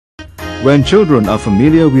When children are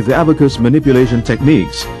familiar with the abacus manipulation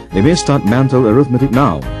techniques, they may start mental arithmetic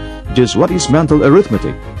now. Just what is mental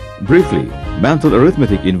arithmetic? Briefly, mental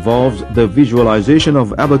arithmetic involves the visualization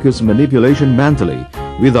of abacus manipulation mentally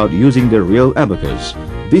without using the real abacus.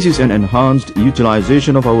 This is an enhanced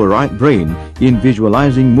utilization of our right brain in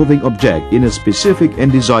visualizing moving object in a specific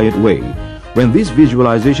and desired way. When this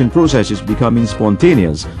visualization process is becoming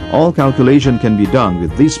spontaneous, all calculation can be done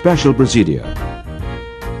with this special procedure.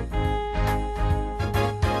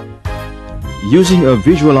 Using a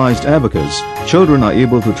visualized abacus, children are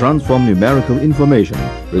able to transform numerical information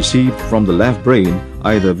received from the left brain,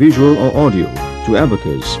 either visual or audio, to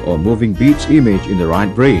abacus or moving beads image in the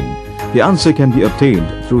right brain. The answer can be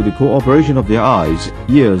obtained through the cooperation of their eyes,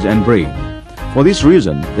 ears and brain. For this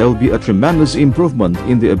reason, there will be a tremendous improvement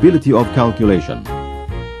in the ability of calculation.